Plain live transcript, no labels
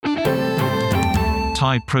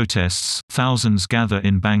Thai protests, thousands gather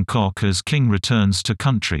in Bangkok as king returns to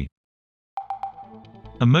country.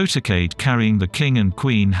 A motorcade carrying the king and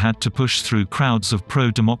queen had to push through crowds of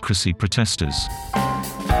pro-democracy protesters.